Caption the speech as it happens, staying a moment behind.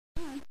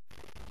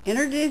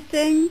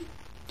Introducing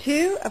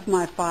two of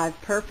my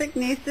 5 perfect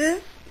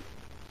nieces,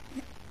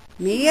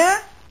 Mia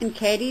and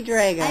Katie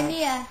Drago. I'm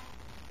Mia.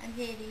 I'm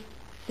Katie.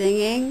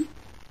 Singing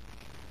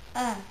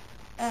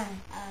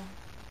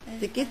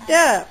Sticky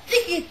Stuff.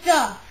 Sticky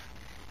Stuff.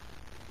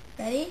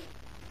 Ready?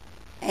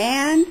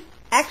 And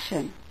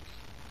action.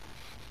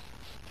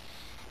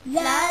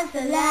 Lots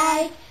of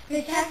like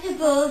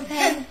retractable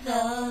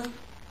pencils.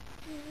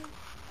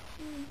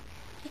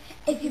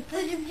 If you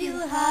push them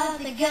too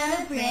hard, they're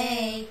gonna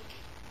break.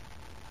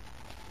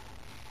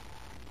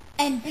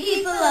 And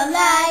people are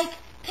like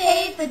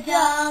paper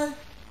dolls.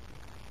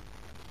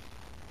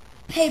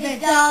 Paper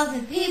dolls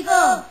and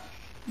people,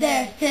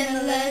 they're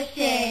similar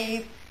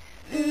shape.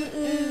 Ooh,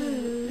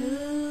 ooh,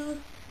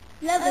 ooh.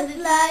 Love is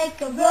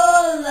like a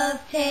roll of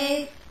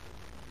tape.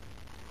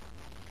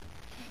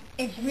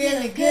 It's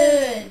really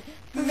good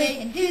for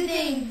making two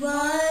things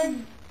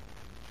one.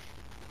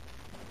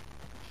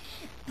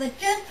 But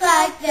just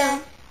like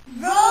that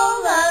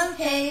roll of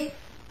tape,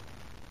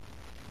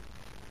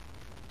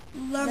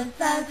 love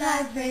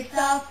sometimes breaks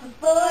off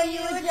before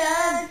you're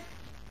done.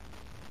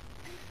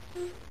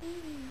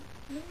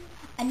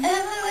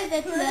 Another way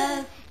that's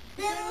love,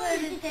 similar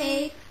to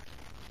tape,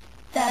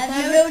 that I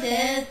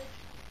noticed.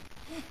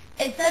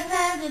 And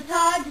sometimes it's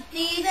hard to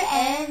see the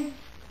end.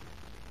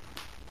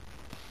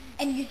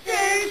 And you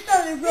search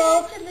on the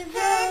roll, search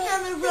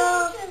on the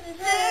roll,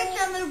 search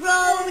on the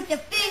roll with your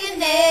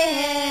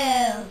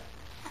fingernails.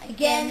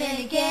 Again and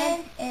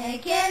again, and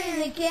again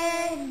and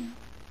again,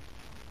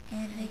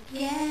 and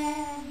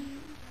again.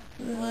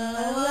 Roll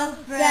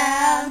up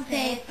brown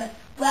paper,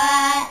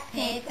 white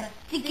paper,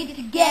 stick it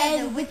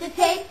together with the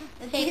tape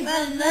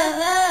of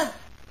love.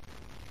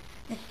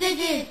 The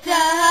sticky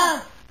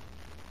stuff.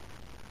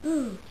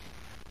 Ooh,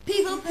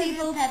 people,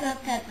 pepper,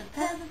 pepper,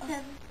 pepper,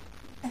 pepper.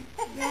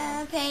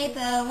 Brown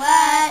paper,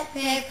 white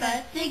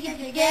paper, stick it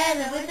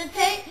together with the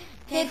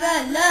tape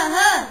of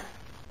love.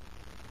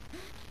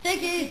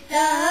 Sticky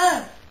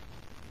stuff.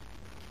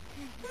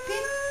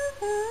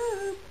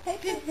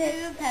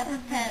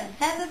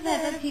 Pepper,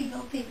 pepper, people,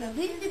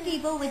 who's the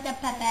people with the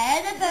pepper,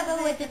 and the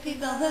pepper with the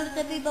people, who's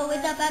the people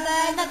with the pepper,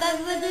 and the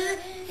pepper with the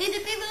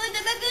people with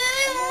the pepper.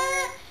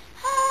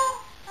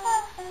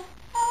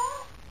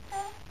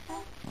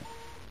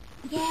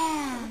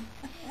 Yeah,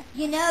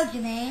 you know,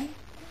 Jermaine,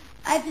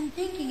 I've been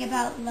thinking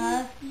about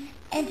love,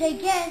 and I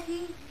guess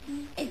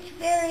it's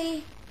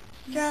very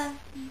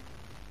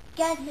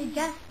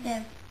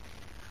suggestive.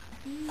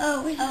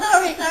 Oh,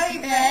 sorry,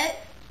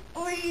 Brett.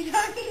 What were you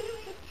talking to me?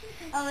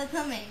 Oh, it's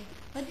humming.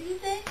 What did you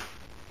say?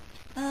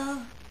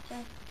 Oh,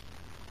 just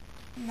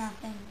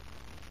nothing.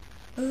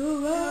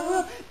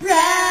 Ooh,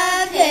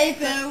 brown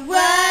paper,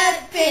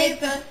 white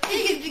paper,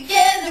 stick it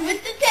together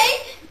with the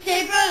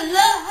tape of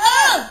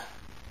love.